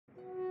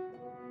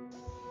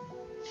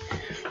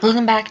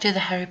Welcome back to the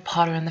Harry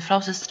Potter and the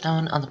Philosopher's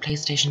Stone on the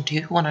PlayStation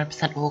 2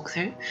 100%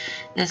 walkthrough.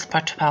 This is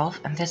part 12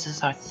 and this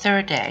is our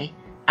third day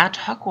at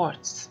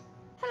Hogwarts.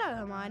 Hello,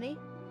 Hermione.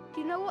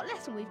 Do you know what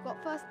lesson we've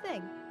got first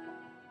thing?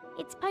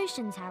 It's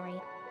potions, Harry.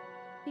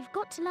 We've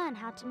got to learn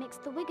how to mix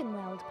the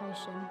Wiggenweld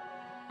potion.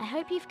 I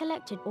hope you've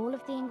collected all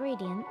of the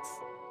ingredients.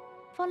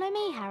 Follow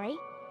me, Harry.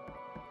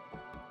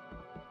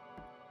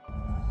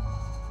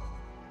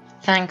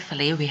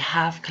 Thankfully, we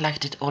have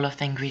collected all of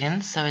the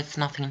ingredients, so it's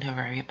nothing to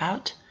worry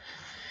about.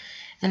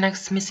 The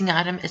next missing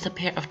item is a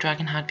pair of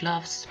dragonhide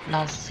gloves,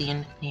 last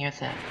seen near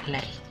the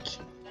lake.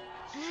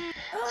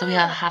 So we'll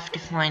have to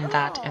find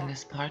that in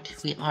this part.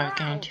 We are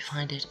going to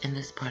find it in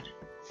this part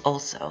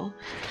also.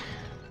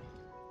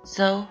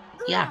 So,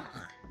 yeah,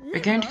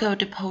 we're going to go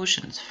to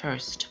potions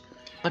first.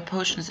 But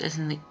potions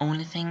isn't the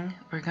only thing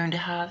we're going to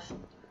have.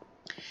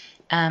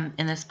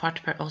 In this part,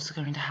 we're also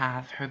going to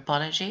have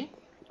Herbology.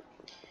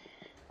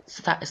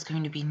 So that is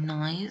going to be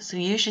nice.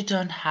 We usually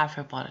don't have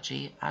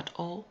Herbology at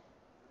all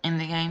in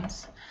the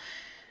games,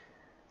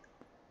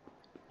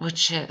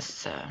 which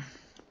is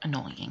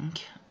annoying.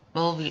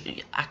 Well, we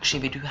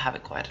do have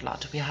it quite a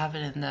lot. We have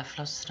it in the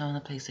Philosopher's Stone on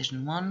the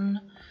PlayStation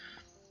 1,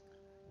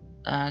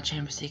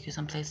 Chamber Secrets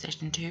on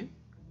PlayStation 2,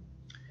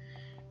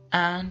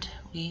 and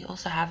we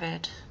also have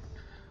it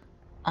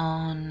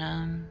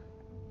on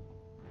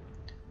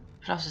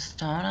Philosopher's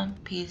Stone on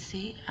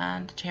PC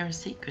and Chamber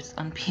Secrets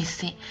on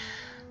PC.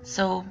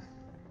 So,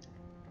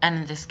 and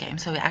in this game,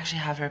 so we actually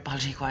have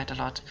Herbology quite a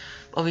lot,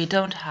 but we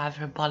don't have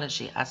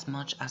Herbology as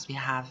much as we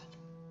have,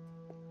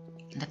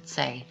 let's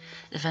say,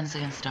 Defense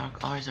Against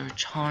Dark Arts or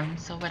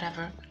Charms or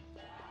whatever.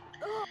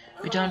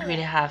 We don't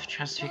really have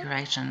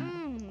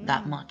Transfiguration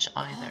that much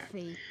either,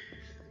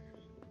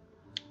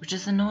 which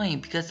is annoying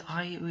because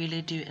I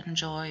really do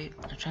enjoy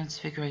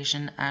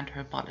Transfiguration and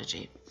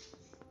Herbology.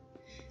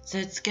 So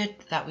it's good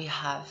that we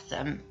have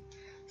them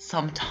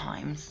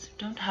sometimes.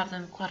 Don't have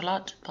them quite a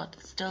lot, but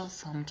still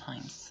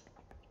sometimes.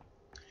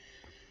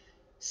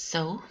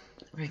 So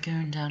we're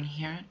going down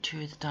here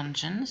to the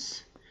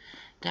dungeons.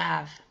 They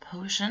have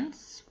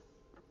potions.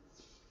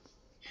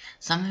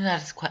 Something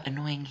that is quite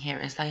annoying here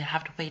is that you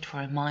have to wait for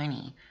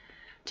Hermione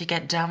to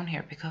get down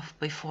here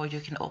before you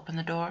can open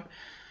the door,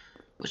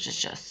 which is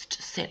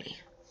just silly.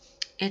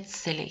 It's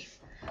silly.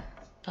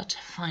 But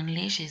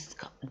finally she's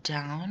got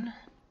down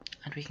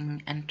and we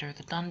can enter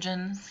the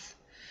dungeons.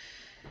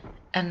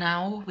 And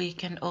now we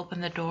can open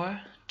the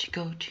door to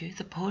go to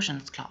the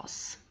potions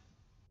class.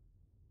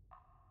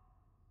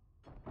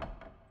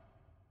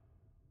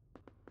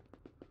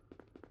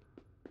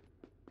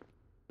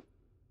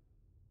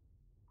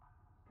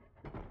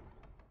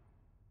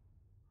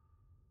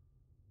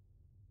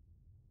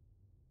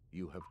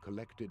 You have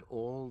collected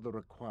all the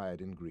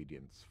required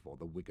ingredients for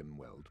the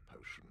Wiggenweld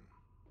potion.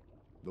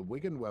 The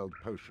Wiggenweld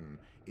potion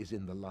is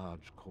in the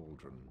large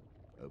cauldron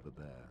over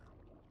there.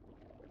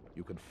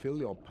 You can fill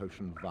your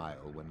potion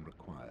vial when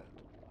required.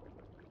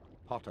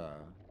 Potter,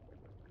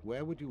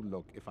 where would you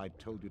look if I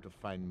told you to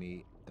find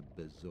me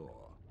a bezoar?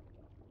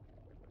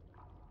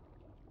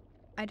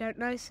 I don't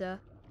know, sir.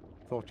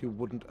 Thought you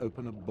wouldn't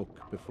open a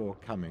book before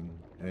coming,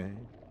 eh,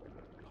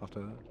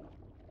 Potter?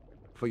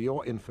 For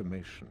your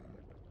information,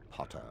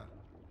 Potter,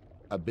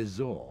 a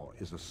bezoar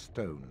is a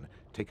stone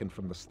taken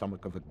from the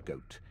stomach of a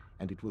goat,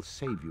 and it will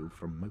save you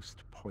from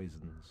most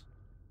poisons.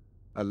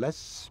 A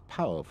less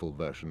powerful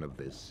version of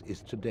this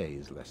is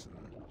today's lesson,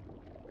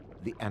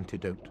 the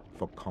antidote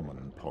for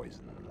common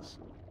poisons.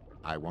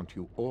 I want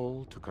you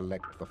all to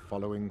collect the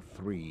following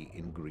 3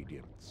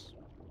 ingredients: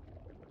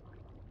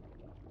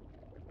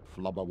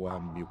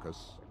 flobberworm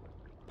mucus,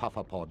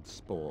 pufferpod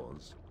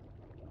spores,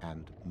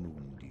 and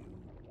moondew.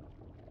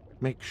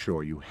 Make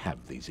sure you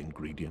have these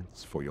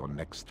ingredients for your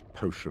next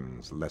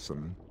potions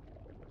lesson.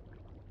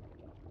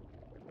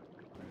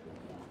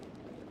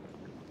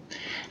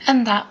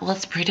 And that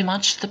was pretty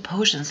much the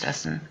potions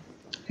lesson.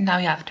 Now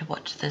you have to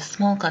watch this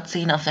small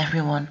cutscene of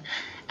everyone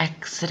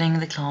exiting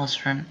the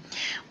classroom,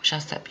 which I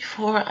said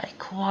before I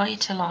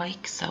quite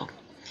like, so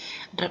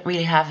I don't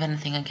really have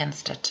anything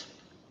against it.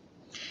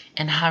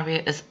 And Harry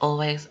is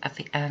always at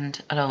the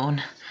end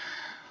alone,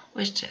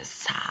 which is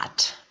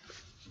sad.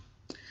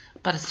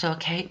 But it's still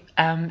okay.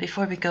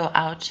 Before we go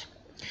out,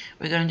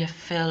 we're going to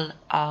fill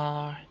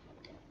our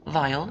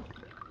vial.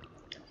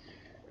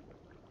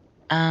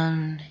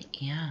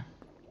 Yeah,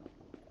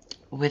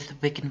 with the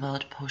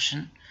Wiggenweld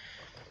potion,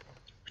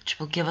 which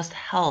will give us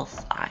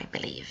health, I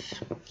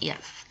believe.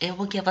 Yes, it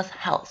will give us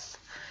health.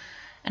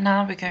 And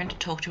now we're going to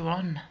talk to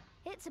Ron.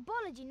 It's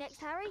Herbology next,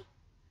 Harry.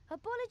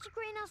 Herbology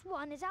Greenhouse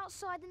 1 is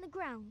outside in the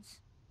grounds.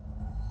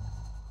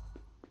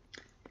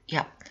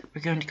 Yeah,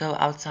 we're going to go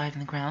outside in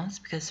the grounds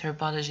because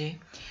Herbology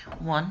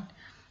 1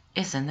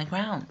 is in the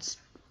grounds.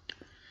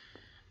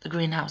 The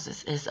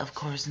greenhouses is, of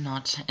course,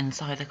 not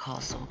inside the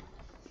castle.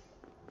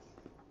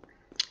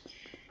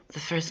 The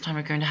first time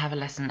we're going to have a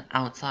lesson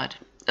outside.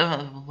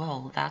 Oh,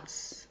 well,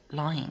 that's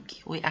lying.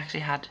 We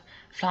actually had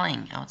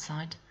flying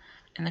outside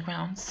in the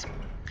grounds.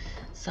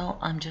 So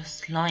I'm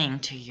just lying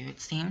to you, it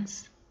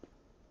seems.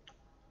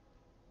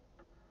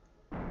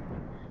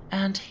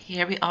 And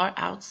here we are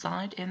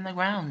outside in the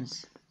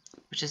grounds,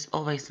 which is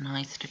always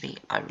nice to be.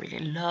 I really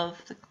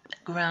love the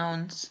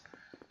grounds.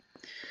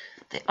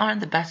 They aren't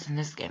the best in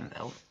this game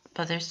though,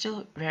 but they're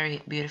still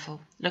very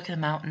beautiful. Look at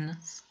the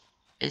mountains.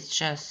 It's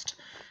just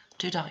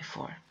to die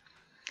for.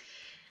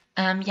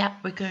 Yeah,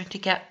 we're going to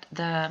get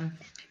the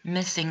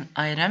missing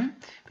item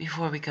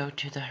before we go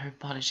to the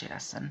herbology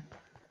lesson.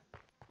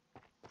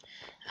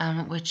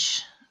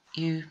 Which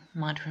you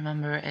might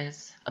remember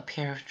is a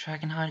pair of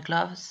dragonhide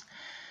gloves,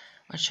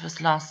 which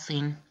was last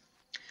seen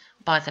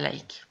by the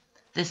lake.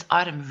 This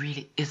item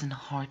really isn't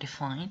hard to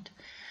find.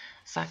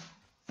 So I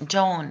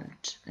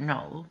don't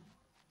know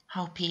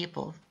how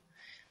people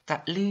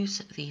that lose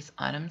these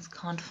items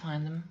can't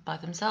find them by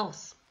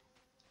themselves.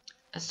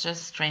 It's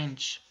just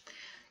strange,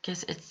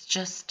 because it's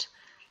just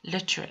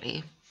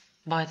literally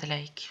by the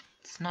lake.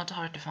 It's not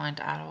hard to find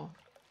at all.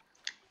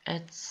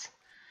 It's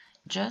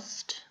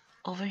just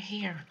over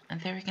here, and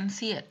there you can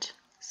see it.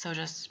 So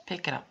just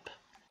pick it up.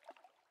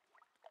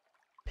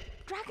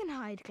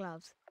 Dragonhide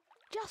gloves.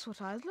 Just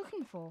what I was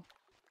looking for.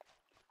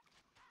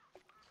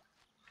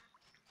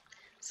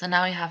 So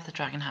now we have the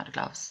dragonhide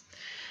gloves.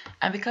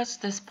 And because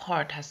this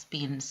part has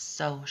been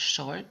so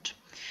short,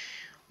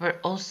 we're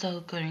also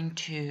going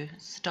to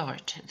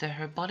start the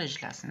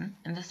herbology lesson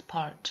in this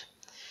part.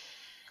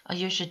 I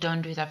usually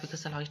don't do that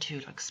because I like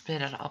to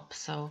split it up,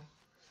 so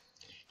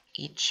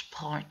each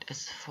part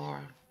is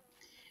for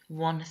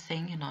one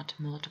thing and not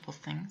multiple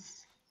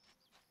things.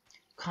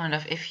 Kind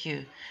of, if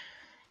you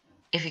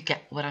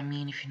get what I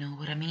mean, if you know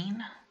what I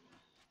mean.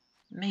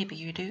 Maybe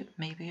you do,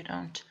 maybe you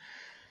don't.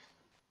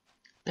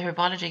 The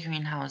herbology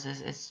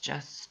greenhouses is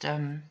just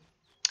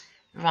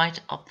right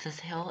up this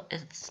hill.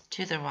 It's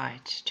to the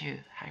right to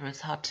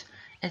Hagrid's hut.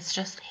 It's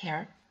just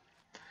here.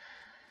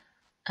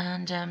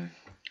 And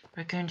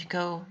we're going to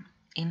go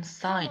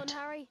inside. Come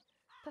on, Harry.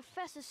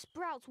 Professor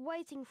Sprout's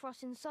waiting for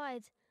us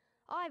inside.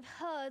 I've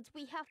heard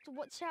we have to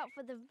watch out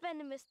for the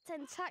venomous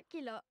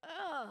tentacula.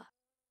 Ugh.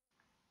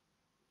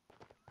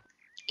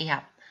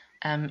 Yeah,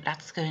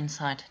 let's go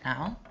inside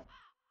now.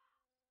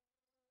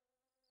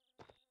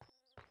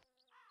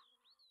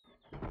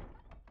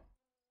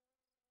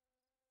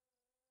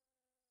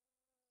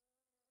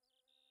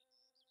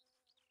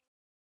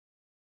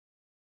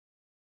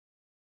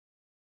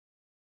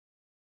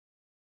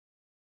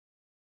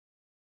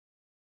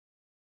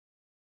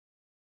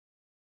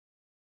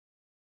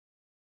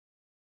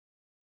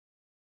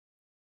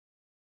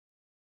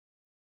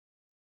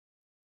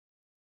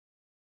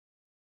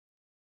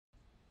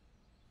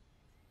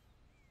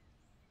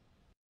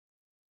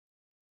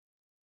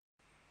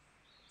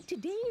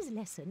 Today's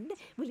lesson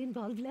will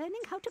involve learning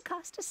how to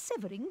cast a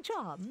severing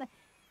charm.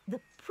 The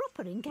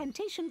proper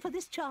incantation for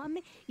this charm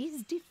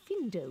is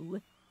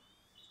Diffindo.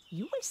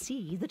 You will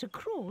see that a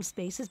crawl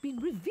space has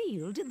been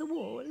revealed in the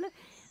wall.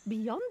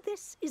 Beyond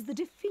this is the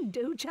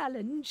Diffindo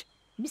challenge.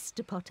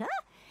 Mr. Potter,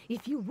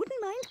 if you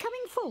wouldn't mind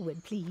coming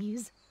forward,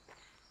 please.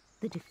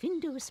 The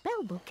Diffindo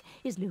spellbook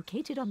is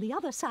located on the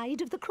other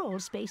side of the crawl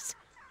space.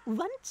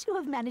 Once you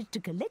have managed to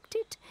collect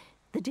it,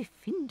 the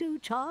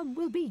Diffindo charm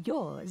will be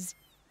yours.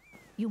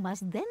 You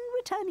must then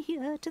return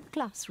here to the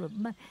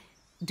classroom.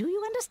 Do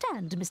you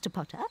understand, Mr.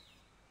 Potter?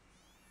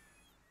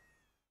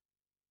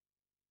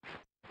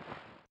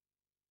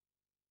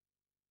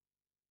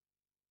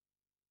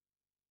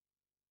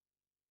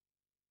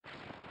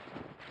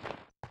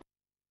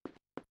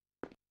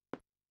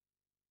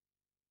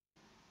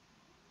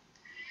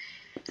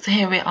 So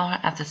here we are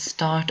at the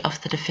start of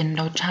the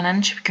Diffindo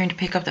challenge. We're going to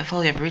pick up the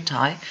Folio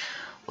Bruti,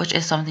 which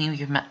is something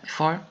you've met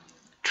before.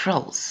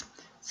 Trolls.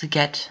 So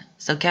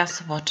guess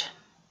what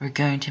we're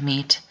going to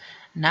meet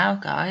now,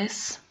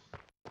 guys.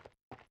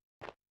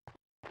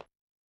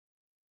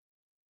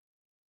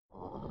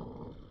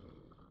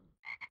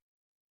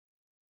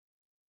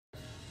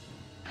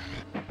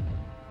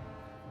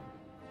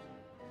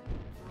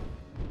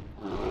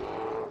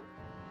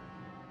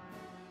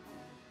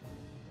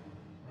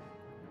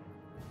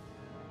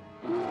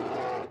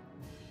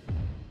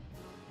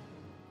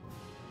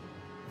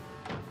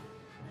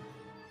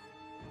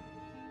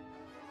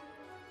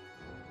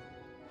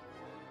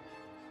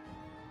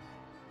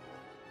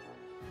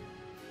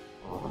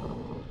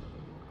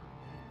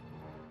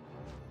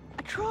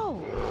 A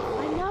troll.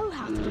 I know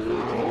how to defeat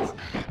it.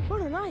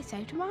 What a nice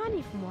out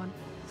Hermione from one.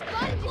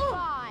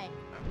 Spongify!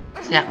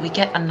 So yeah, we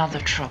get another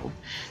troll.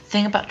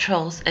 Thing about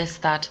trolls is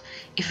that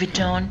if we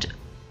don't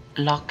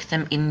lock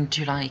them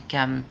into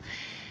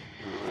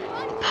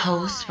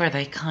pose where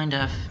they kind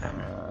of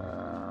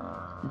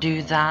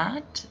do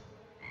that,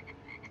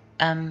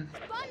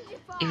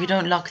 if you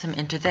don't lock them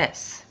into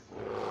this,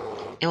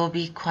 it will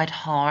be quite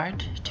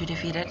hard to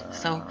defeat it.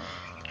 So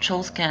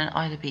trolls can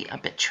either be a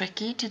bit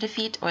tricky to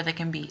defeat, or they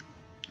can be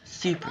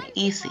super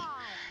easy,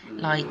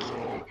 like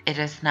it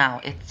is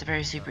now. It's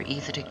very super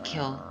easy to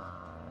kill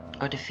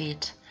or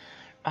defeat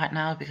right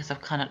now because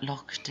I've kind of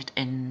locked it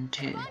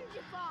into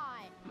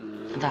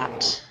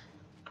that,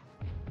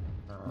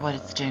 what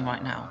it's doing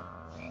right now.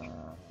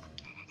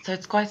 So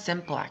it's quite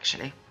simple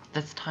actually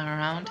this time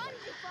around.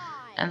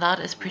 And that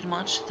is pretty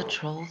much the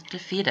troll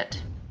defeated.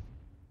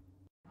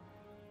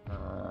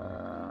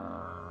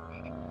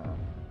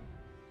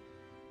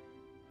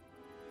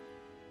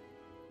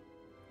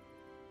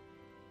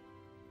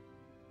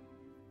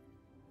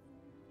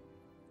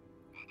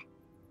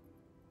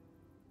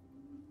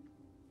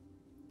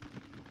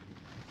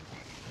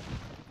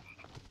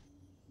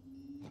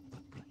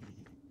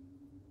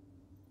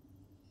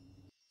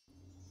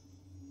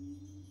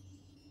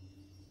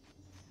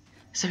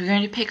 So we're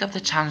going to pick up the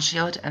challenge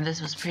shield, and this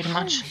was pretty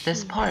much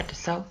this part.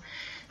 So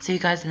see you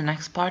guys in the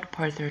next part,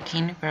 part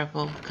 13, where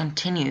we'll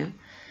continue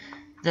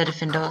the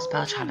Diffindo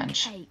Spell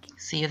challenge.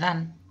 See you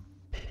then.